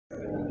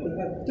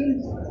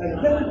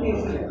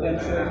reputation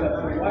themselves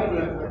are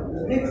providing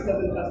next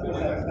level customer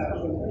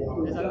satisfaction.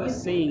 As I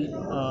was saying,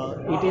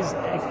 it is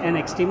an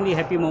extremely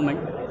happy moment.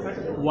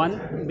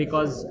 One,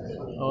 because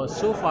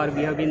so far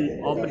we have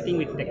been operating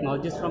with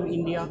technologies from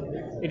India.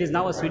 It is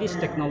now a Swedish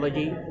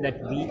technology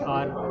that we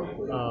are,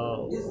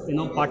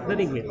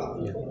 partnering with.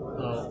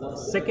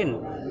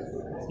 Second,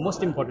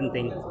 most important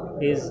thing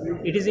is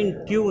it is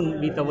in tune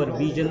with our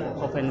vision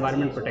of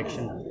environment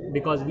protection,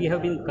 because we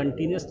have been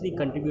continuously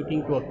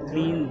contributing to a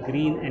clean,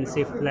 green and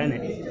safe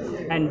planet,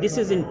 and this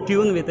is in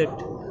tune with it.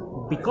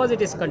 Because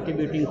it is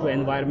contributing to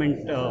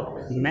environment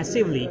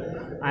massively,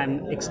 I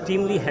am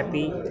extremely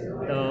happy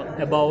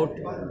about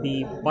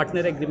the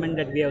partner agreement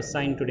that we have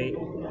signed today.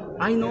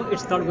 I know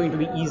it's not going to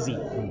be easy,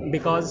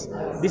 because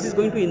this is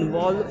going to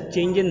involve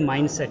change in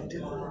mindset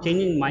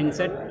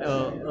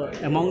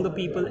among the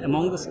people,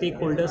 among the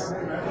stakeholders.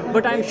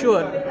 But I'm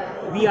sure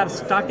we are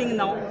starting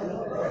now.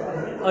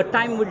 A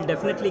time will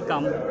definitely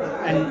come,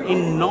 and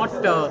in not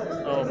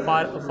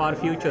far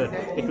future,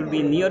 it will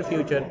be near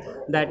future,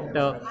 that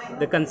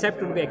the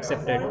concept will be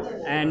accepted,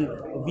 and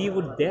we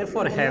would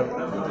therefore have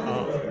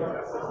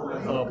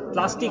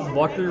plastic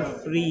bottle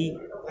free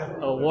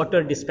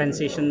water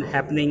dispensation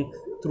happening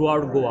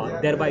throughout Goa,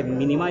 thereby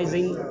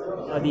minimizing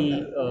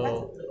the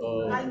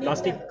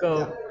plastic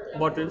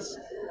bottles,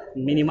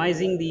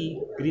 minimizing the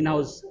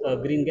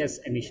green gas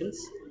emissions.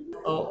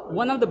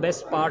 One of the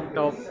best part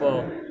of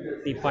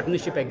the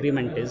partnership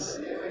agreement is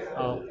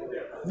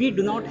we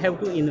do not have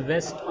to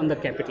invest on the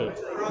capital.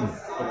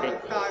 Okay,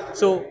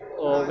 so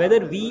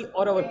whether we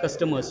or our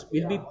customers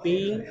will be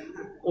paying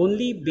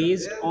only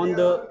based on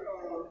the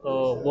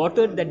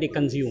water that they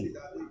consume.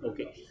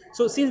 Okay,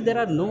 so since there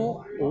are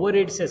no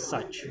overheads as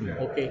such,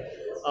 okay,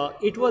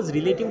 it was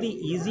relatively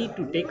easy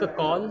to take a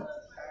call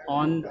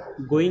on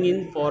going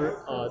in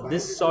for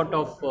this sort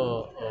of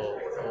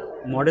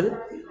model.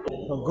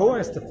 Goa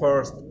is the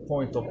first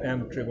point of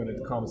entry when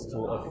it comes to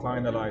a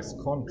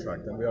finalized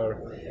contract, and we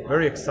are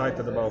very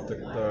excited about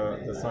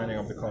the signing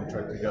of the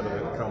contract together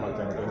with Kamat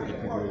and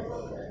Aticka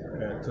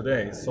Group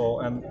today. So,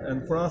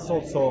 and for us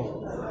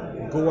also,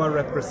 Goa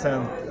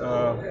represents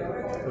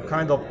a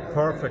kind of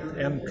perfect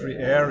entry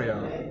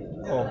area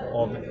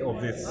of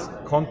this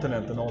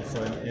continent, and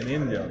also in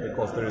India,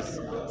 because there is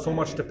so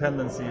much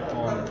dependency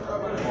on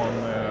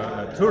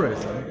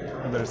tourism,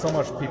 and there is so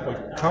much people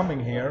coming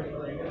here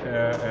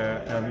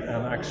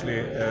and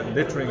actually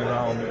littering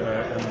around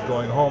and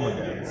going home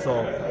again.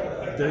 So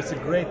there is a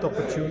great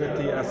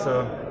opportunity as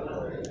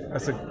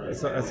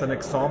an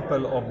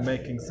example of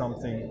making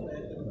something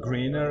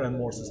greener and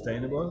more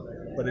sustainable,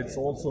 but it's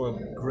also a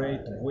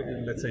great,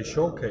 let's say,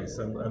 showcase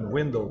and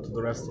window to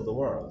the rest of the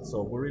world.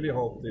 So we really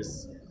hope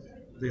this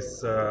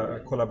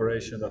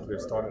collaboration that we've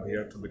started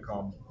here to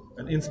become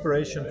an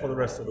inspiration for the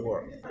rest of the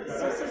world.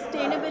 So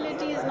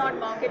sustainability is not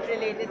market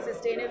related,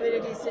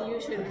 sustainability is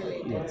solution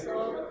related.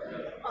 So,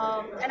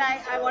 and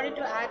I wanted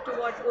to add to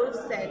what Ulf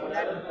said,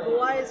 that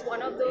Goa is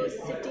one of those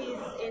cities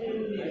in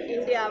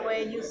India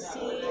where you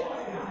see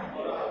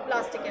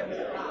plastic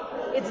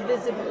everywhere. It's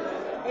visible.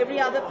 Every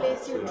other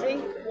place you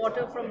drink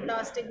water from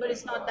plastic, but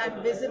it's not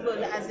that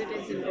visible as it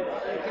is in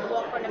Goa. You can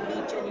walk on a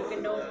beach and you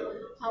can know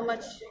how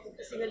much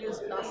single-use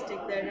plastic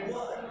there is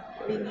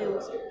being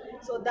used.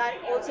 So that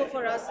also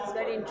for us is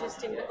very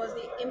interesting, because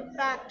the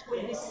impact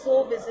will be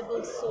so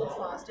visible so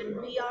fast,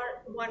 and we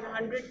are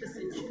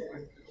 100%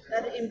 sure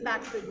that the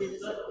impact will be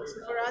visible.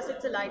 So for us,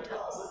 it's a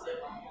lighthouse.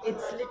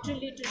 It's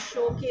literally to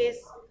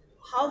showcase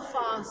how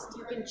fast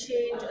you can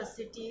change a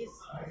city's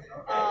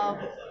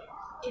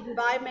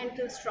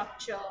environmental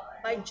structure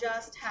by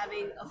just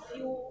having a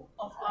few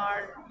of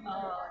our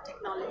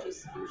technology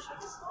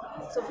solutions.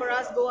 So for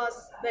us, Goa is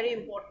very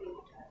important.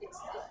 It's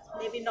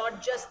maybe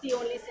not just the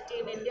only city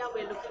in India.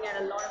 We're looking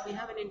at we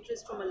have an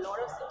interest from a lot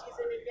of cities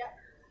in India,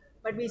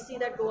 but we see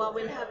that Goa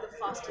will have the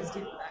fastest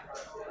impact.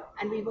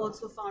 And we've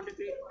also found a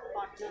great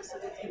partner, so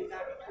we think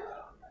that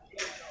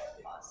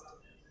fast.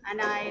 And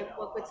I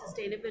work with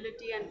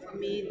sustainability, and for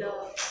me the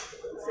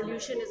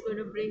solution is going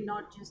to bring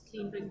not just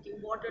clean drinking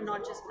water,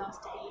 not just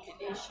plastic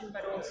elimination,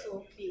 but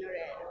also cleaner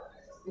air,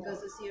 because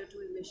the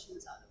CO2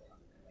 emissions are lower.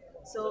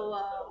 So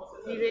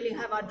we really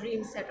have our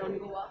dream set on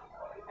Goa,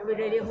 and we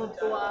really hope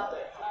Goa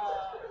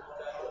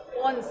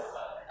wants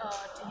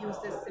to use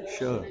this solution.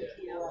 Sure.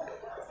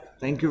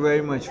 Thank you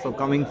very much for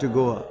coming to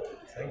Goa.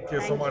 Thank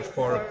you so much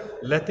for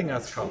letting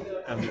us come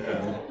and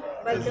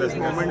this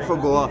moment for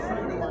Goa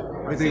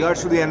with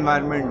regards to the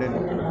environment.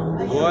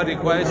 And Goa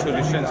requires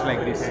solutions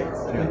like this.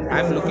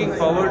 I'm looking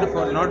forward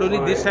for not only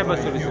this type of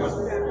solution,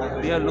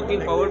 we are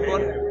looking forward for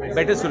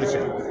better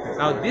solution.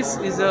 Now this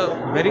is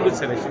a very good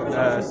solution.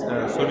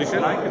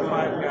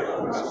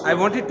 I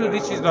wanted to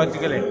reach its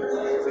logical end,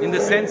 in the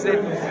sense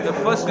that the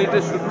first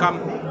liter should come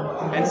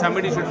and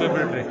somebody should be able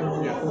to drink.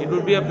 It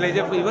would be a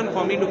pleasure even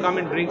for me to come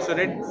and drink, so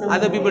that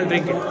other people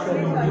drink it.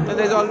 So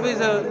there's always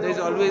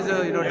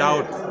a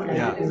doubt.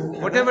 Yeah.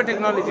 Whatever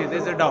technology,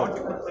 there's a doubt.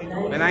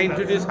 When I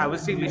introduced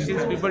harvesting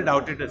machines, people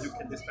doubted us.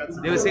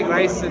 They were saying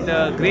rice,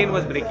 the grain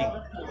was breaking.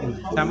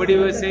 Somebody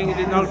was saying it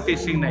is not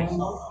tasting nice.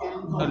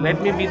 So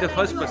let me be the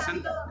first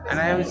person, and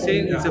I am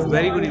saying it's a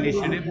very good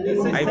initiative.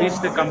 I wish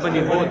the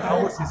company, both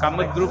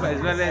Kamat Group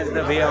as well as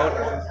the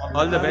Wayout,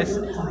 all the best.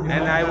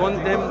 And I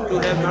want them to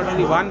have not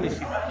only one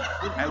machine,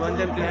 I want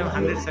them to have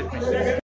 100 such machines.